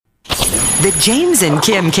The James and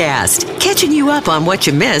Kim Cast, catching you up on what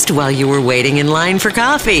you missed while you were waiting in line for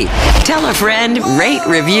coffee. Tell a friend, rate,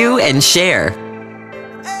 review, and share.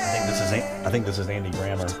 I think this is Andy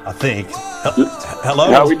Grammer. I think.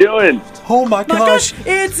 Hello. How we doing? Oh my gosh!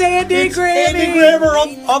 It's Andy Grammer. Andy Grammer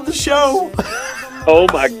on the show. Oh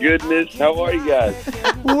my goodness! How are you guys?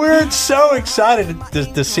 We're so excited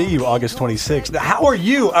to see you August 26th. How are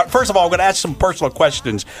you? First of all, I'm going to ask some personal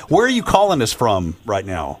questions. Where are you calling us from right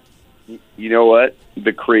now? You know what?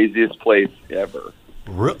 The craziest place ever.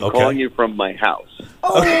 Okay. Calling you from my house.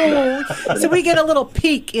 Oh, so we get a little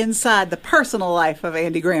peek inside the personal life of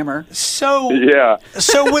Andy Grammer. So Yeah.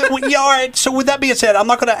 yeah, all right. So with that being said, I'm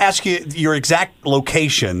not going to ask you your exact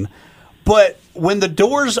location, but when the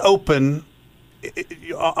doors open,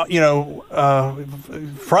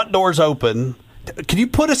 front doors open, can you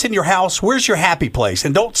put us in your house? Where's your happy place?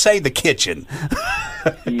 And don't say the kitchen.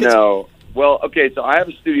 No. Well, okay, so I have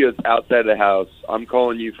a studio that's outside the house. I'm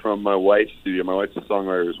calling you from my wife's studio. My wife's a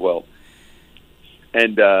songwriter as well.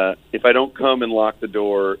 And if I don't come and lock the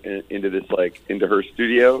door into her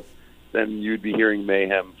studio, then you'd be hearing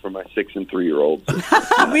mayhem from my 6 and 3-year-olds.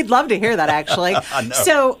 We'd love to hear that, actually. I know.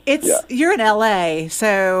 So you're in L.A.,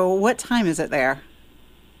 so what time is it there?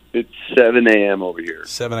 It's 7 a.m. over here.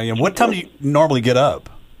 7 a.m. What time do you normally get up?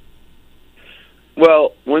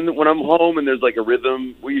 Well, when I'm home and there's like a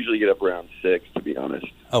rhythm, we usually get up around 6, to be honest.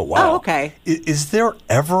 Oh, wow. Oh, okay. Is there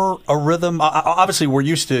ever a rhythm? Obviously, we're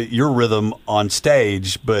used to your rhythm on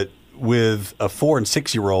stage, but with a 4 and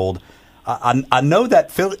 6-year-old, I know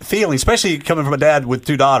that feeling, especially coming from a dad with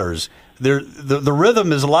 2 daughters. The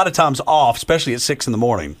rhythm is a lot of times off, especially at 6 in the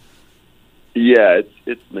morning. Yeah,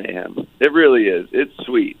 it's mayhem. It really is. It's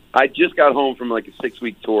sweet. I just got home from like a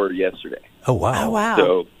 6-week tour yesterday. Oh, wow. Oh, wow.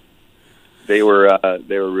 So they were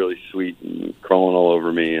really sweet and crawling all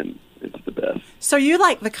over me, and it's the best. So you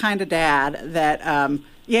like the kind of dad that,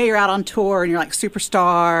 you're out on tour and you're like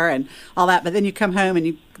superstar and all that, but then you come home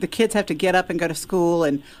and the kids have to get up and go to school.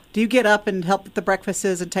 And do you get up and help with the breakfasts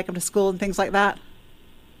and take them to school and things like that?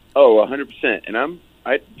 Oh, 100%. And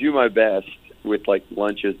I do my best with like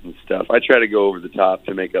lunches and stuff. I try to go over the top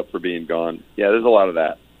to make up for being gone. Yeah, there's a lot of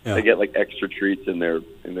that. Yeah. They get like extra treats in their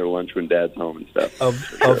lunch when dad's home and stuff.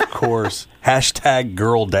 Of course. Hashtag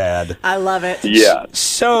girl dad. I love it. Yeah.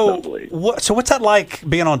 So, totally. what's that like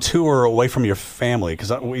being on tour away from your family?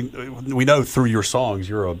 Because we know through your songs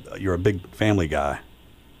you're a big family guy.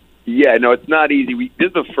 Yeah, no, it's not easy. This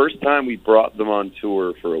is the first time we brought them on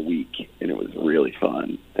tour for a week, and it was really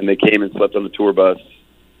fun. And they came and slept on the tour bus.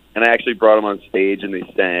 And I actually brought them on stage, and they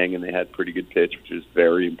sang, and they had pretty good pitch, which is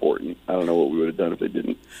very important. I don't know what we would have done if they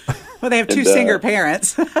didn't. Well, they have 2 singer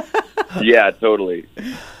parents. Yeah, totally.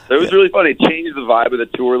 So it was really fun. It changed the vibe of the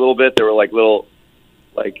tour a little bit. There were like little,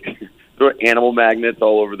 there were animal magnets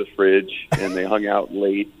all over the fridge, and they hung out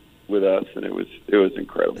late with us, and it was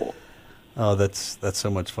incredible. Oh, that's so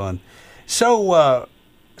much fun. So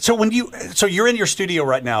you're in your studio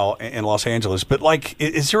right now in Los Angeles, but like,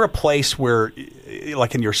 is there a place where,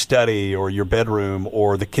 like in your study or your bedroom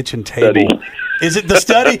or the kitchen table, is it the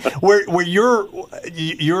study where you're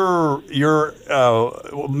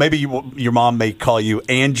maybe your mom may call you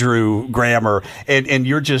Andrew Grammer and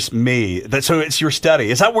you're just me. So it's your study.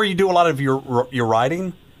 Is that where you do a lot of your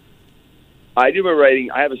writing? I do my writing.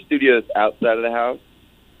 I have a studio that's outside of the house.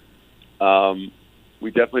 We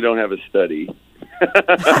definitely don't have a study.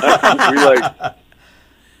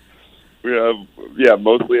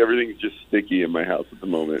 Mostly everything's just sticky in my house at the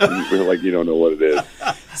moment. And we're like, you don't know what it is.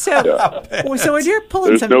 So when you're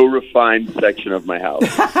pulling There's no refined section of my house.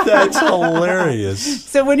 That's hilarious.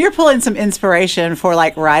 So when you're pulling some inspiration for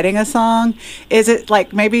like writing a song, is it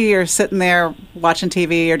like maybe you're sitting there watching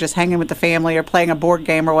TV or just hanging with the family or playing a board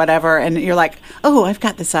game or whatever, and you're like, oh, I've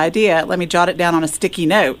got this idea. Let me jot it down on a sticky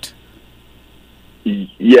note.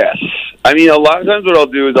 Yes. I mean, a lot of times what I'll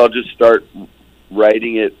do is I'll just start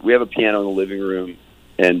writing it. We have a piano in the living room,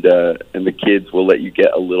 and the kids will let you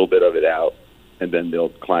get a little bit of it out, and then they'll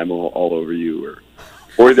climb all over you,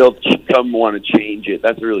 or they'll come want to change it.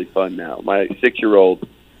 That's really fun now. My 6-year-old,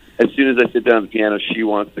 as soon as I sit down at the piano, she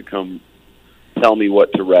wants to come tell me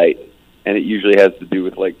what to write, and it usually has to do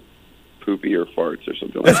with like poopy or farts or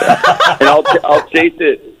something like that. And I'll chase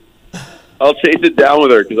it. I'll chase it down with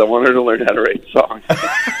her because I want her to learn how to write songs.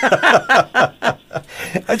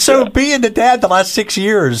 And so, being the dad the last 6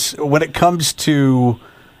 years, when it comes to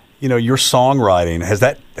your songwriting,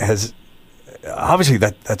 has obviously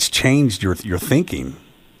that's changed your thinking,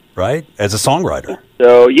 right? As a songwriter.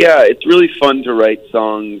 So yeah, it's really fun to write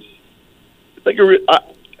songs. It's like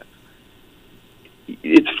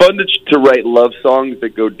it's fun to write love songs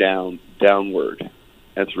that go downward.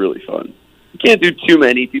 That's really fun. can't do too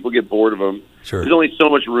many. People get bored of them. Sure. There's only so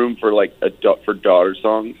much room for like for daughter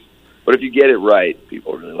songs. But if you get it right,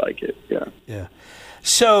 people really like it. Yeah. Yeah.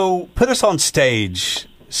 So put us on stage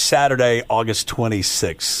Saturday, August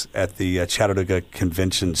 26th at the Chattanooga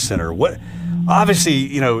Convention Center. What? Obviously,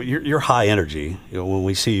 you're high energy. When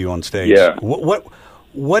we see you on stage. Yeah.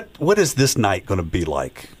 What is this night going to be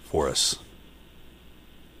like for us?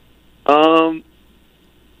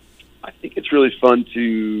 I think it's really fun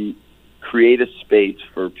to create a space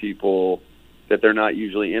for people that they're not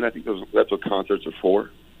usually in. I think that's what concerts are for.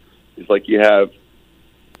 It's like you have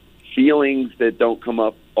feelings that don't come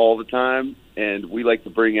up all the time, and we like to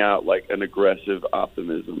bring out like an aggressive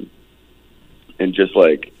optimism and just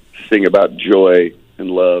like sing about joy and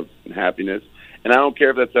love and happiness. And I don't care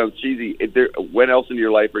if that sounds cheesy. When else in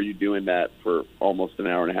your life are you doing that for almost an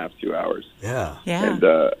hour and a half, 2 hours? Yeah. And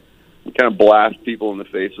we kind of blast people in the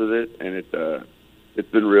face with it, and it's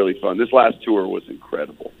been really fun. This last tour was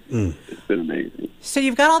incredible. It's been amazing. So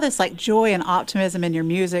you've got all this like joy and optimism in your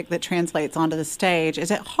music that translates onto the stage. Is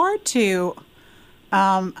it hard to,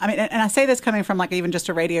 and I say this coming from like even just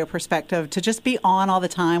a radio perspective, to just be on all the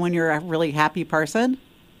time when you're a really happy person?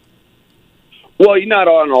 Well, you're not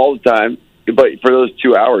on all the time, but for those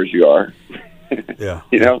 2 hours you are. Yeah.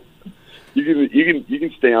 You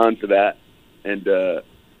can stay on for that, and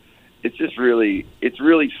it's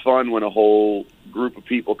really fun when a whole group of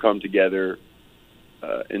people come together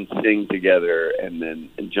and sing together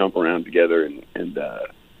and jump around together and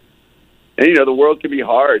the world can be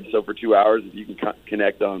hard. So for 2 hours, if you can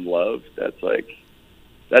connect on love, that's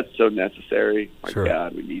so necessary. My Sure.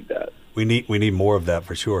 God, we need that. We need more of that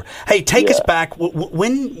for sure. Hey, take us back.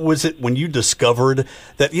 When was it when you discovered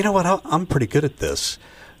that, you know what, I'm pretty good at this?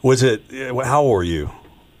 Was it, how old were you?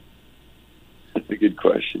 That's a good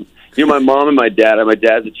question. My mom and my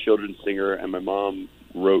dad's a children's singer, and my mom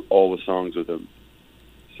wrote all the songs with him.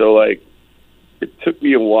 So, like, it took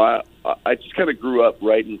me a while. I just kind of grew up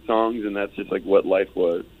writing songs, and that's just, like, what life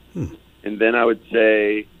was. And then I would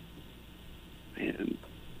say,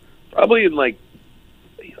 probably in, like,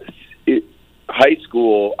 high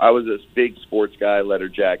school, I was this big sports guy, leather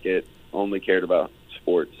jacket, only cared about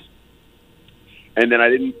sports. And then I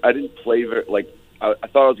didn't play very, like, I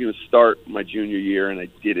thought I was going to start my junior year, and I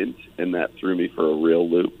didn't, and that threw me for a real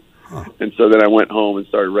loop. And so then I went home and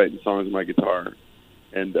started writing songs on my guitar,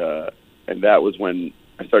 and that was when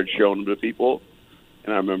I started showing them to people.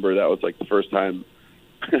 And I remember that was like the first time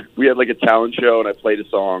we had like a talent show, and I played a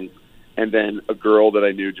song, and then a girl that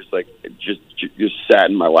I knew just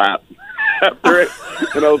sat in my lap after it,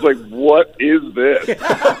 and I was like, "What is this?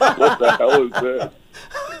 What the hell is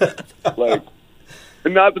this?" Like.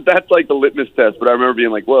 And not that that's like the litmus test, but I remember being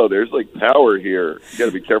like, "Whoa, there's like power here. You got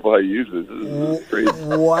to be careful how you use this. This is crazy."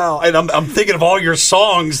 Wow! And I'm thinking of all your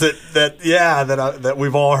songs that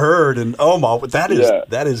we've all heard, and that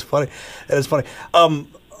is funny. That is funny.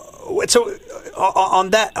 So on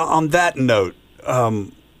that note,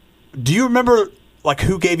 do you remember like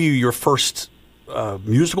who gave you your first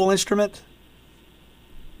musical instrument?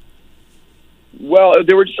 Well,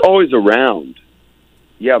 they were just always around.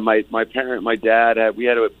 Yeah, my dad we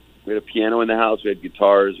had a piano in the house. We had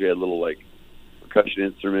guitars. We had little like percussion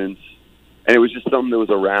instruments, and it was just something that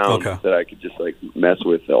was around that I could just like mess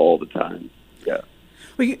with all the time. Yeah.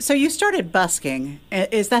 Well, so you started busking.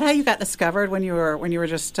 Is that how you got discovered when you were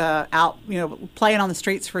just out, playing on the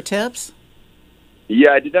streets for tips?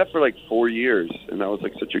 Yeah, I did that for like 4 years, and that was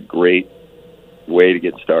like such a great way to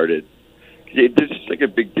get started. There's just like a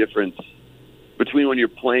big difference between when you're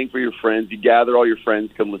playing for your friends. You gather all your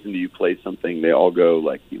friends, come listen to you play something. They all go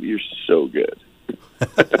like, "You're so good."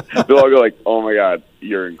 They'll all go like, "Oh my God,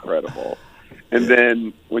 you're incredible." And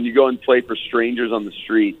then when you go and play for strangers on the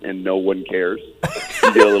street and no one cares,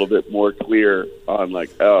 you get a little bit more clear on like,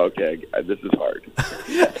 "Oh, okay, this is hard."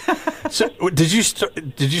 So, did you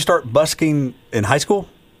start busking in high school?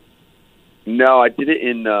 No, I did it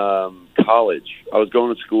in college. I was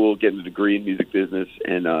going to school, getting a degree in music business,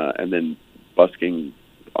 and then busking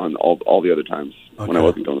on all the other times when I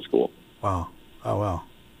wasn't going to school. Wow. Oh, wow.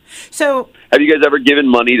 So, have you guys ever given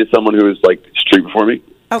money to someone who was like street performing?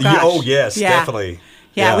 Oh, gosh. Oh, yes, definitely.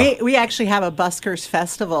 Yeah, we actually have a Buskers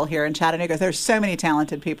Festival here in Chattanooga. There's so many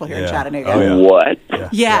talented people here in Chattanooga. Oh, yeah. What?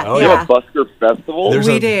 Yeah. You have a Busker Festival? There's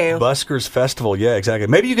We a do. Buskers Festival. Yeah, exactly.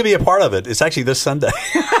 Maybe you could be a part of it. It's actually this Sunday.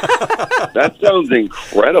 That sounds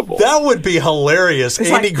incredible. That would be hilarious.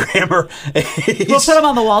 It's Andy like- Grammer. We'll put him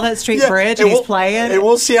on the Walnut Street Bridge, and he's playing. And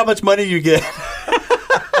we'll see how much money you get.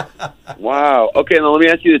 Wow. Okay, now let me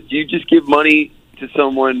ask you this. Do you just give money to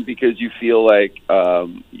someone because you feel like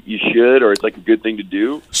you should, or it's like a good thing to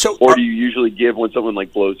do? So, or do you usually give when someone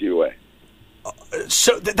like blows you away?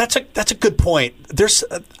 So that's a good point.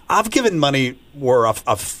 I've given money where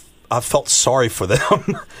I've felt sorry for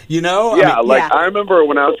them. You know? Yeah, I remember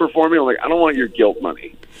when I was performing, I'm like, I don't want your guilt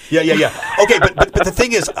money. Yeah. Okay, but the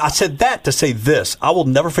thing is, I said that to say this. I will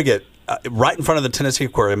never forget, right in front of the Tennessee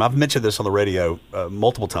Aquarium, I've mentioned this on the radio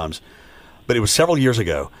multiple times, but it was several years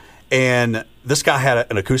ago, and this guy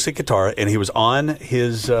had an acoustic guitar, and he was on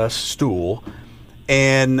his stool,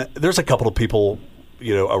 and there's a couple of people,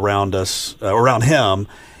 you know, around him,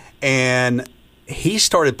 and he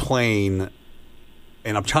started playing,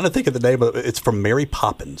 and I'm trying to think of the name of it. It's from Mary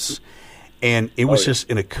Poppins, and it was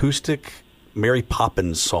just an acoustic Mary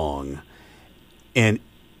Poppins song, and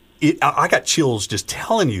I got chills just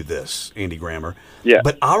telling you this, Andy Grammer. Yeah.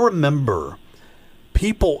 But I remember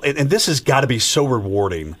people, and this has got to be so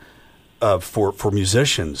rewarding for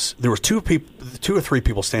musicians. There was two or three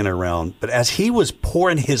people standing around, but as he was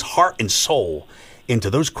pouring his heart and soul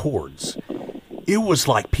into those chords, it was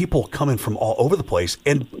like people coming from all over the place.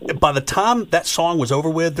 And by the time that song was over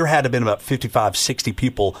with, there had to have been about 55, 60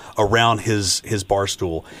 people around his bar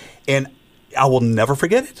stool. And I will never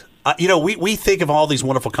forget it. You know, we think of all these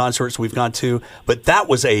wonderful concerts we've gone to, but that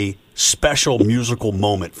was a special musical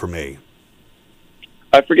moment for me.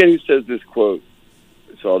 I forget who says this quote,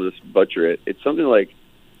 so I'll just butcher it. It's something like,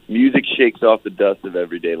 music shakes off the dust of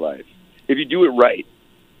everyday life. If you do it right,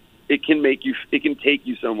 it can take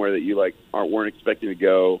you somewhere that you weren't expecting to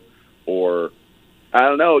go, or I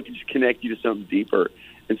don't know, it can just connect you to something deeper.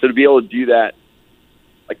 And so to be able to do that,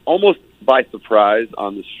 like almost by surprise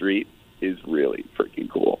on the street, is really freaking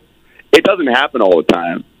cool. It doesn't happen all the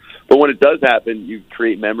time, but when it does happen, you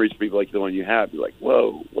create memories for people like the one you have. You're like,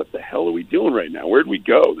 whoa, what the hell are we doing right now? Where'd we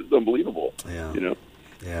go? This is unbelievable. Yeah. You know?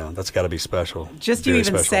 Yeah, that's got to be special. Just you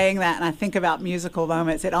even saying that, and I think about musical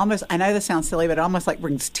moments, it almost, I know this sounds silly, but it almost like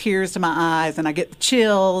brings tears to my eyes, and I get the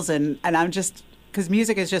chills, and I'm just, because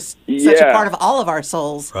music is just such a part of all of our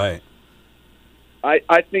souls. Right.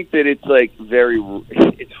 I think that it's like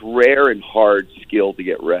it's rare and hard skill to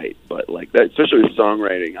get right, but like that, especially with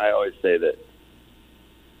songwriting, I always say that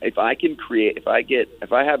if I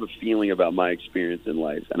have a feeling about my experience in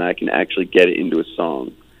life and I can actually get it into a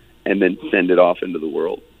song and then send it off into the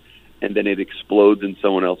world, and then it explodes in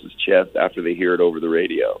someone else's chest after they hear it over the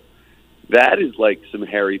radio, that is like some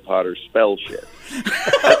Harry Potter spell shit.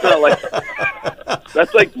 That's not like,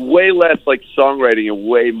 that's like way less like songwriting and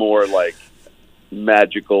way more like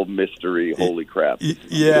magical mystery. Holy crap.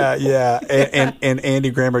 Yeah. And Andy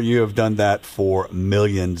Grammer, you have done that for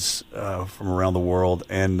millions from around the world,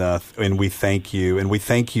 and we thank you, and we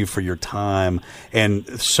thank you for your time.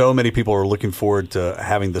 And so many people are looking forward to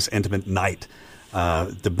having this intimate night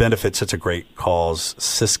to benefit such a great cause,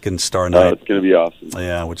 Siskin Star Night. It's going to be awesome.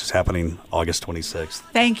 Yeah, which is happening August 26th.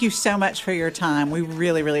 Thank you so much for your time. We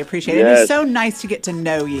really, really appreciate it. It's so nice to get to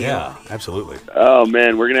know you. Yeah, absolutely. Oh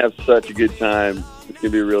man, we're going to have such a good time. It's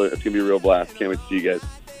going to be a real blast. Can't wait to see you guys.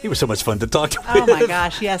 He was so much fun to talk to. Oh my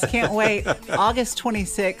gosh, yes, can't wait. August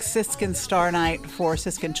 26th, Siskin Star Night for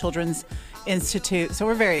Siskin Children's Institute. So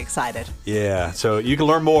we're very excited. Yeah. So you can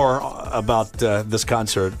learn more about this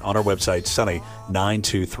concert on our website,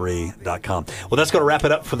 sunny923.com. Well, that's going to wrap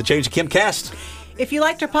it up for the James and Kim cast. If you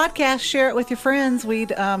liked our podcast, share it with your friends.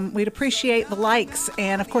 We'd appreciate the likes.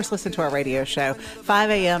 And, of course, listen to our radio show, 5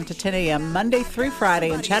 a.m. to 10 a.m., Monday through Friday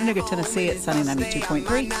in Chattanooga, Tennessee at Sunny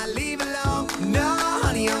 92.3. No,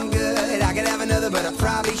 honey, I'm good. I could have another, but I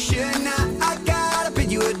probably should not. I gotta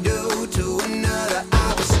bid you adieu to another.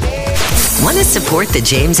 I will stay. Want to support the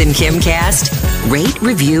James and Kim cast? Rate,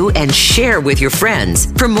 review, and share with your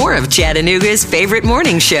friends. For more of Chattanooga's favorite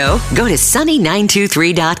morning show, go to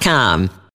sunny923.com.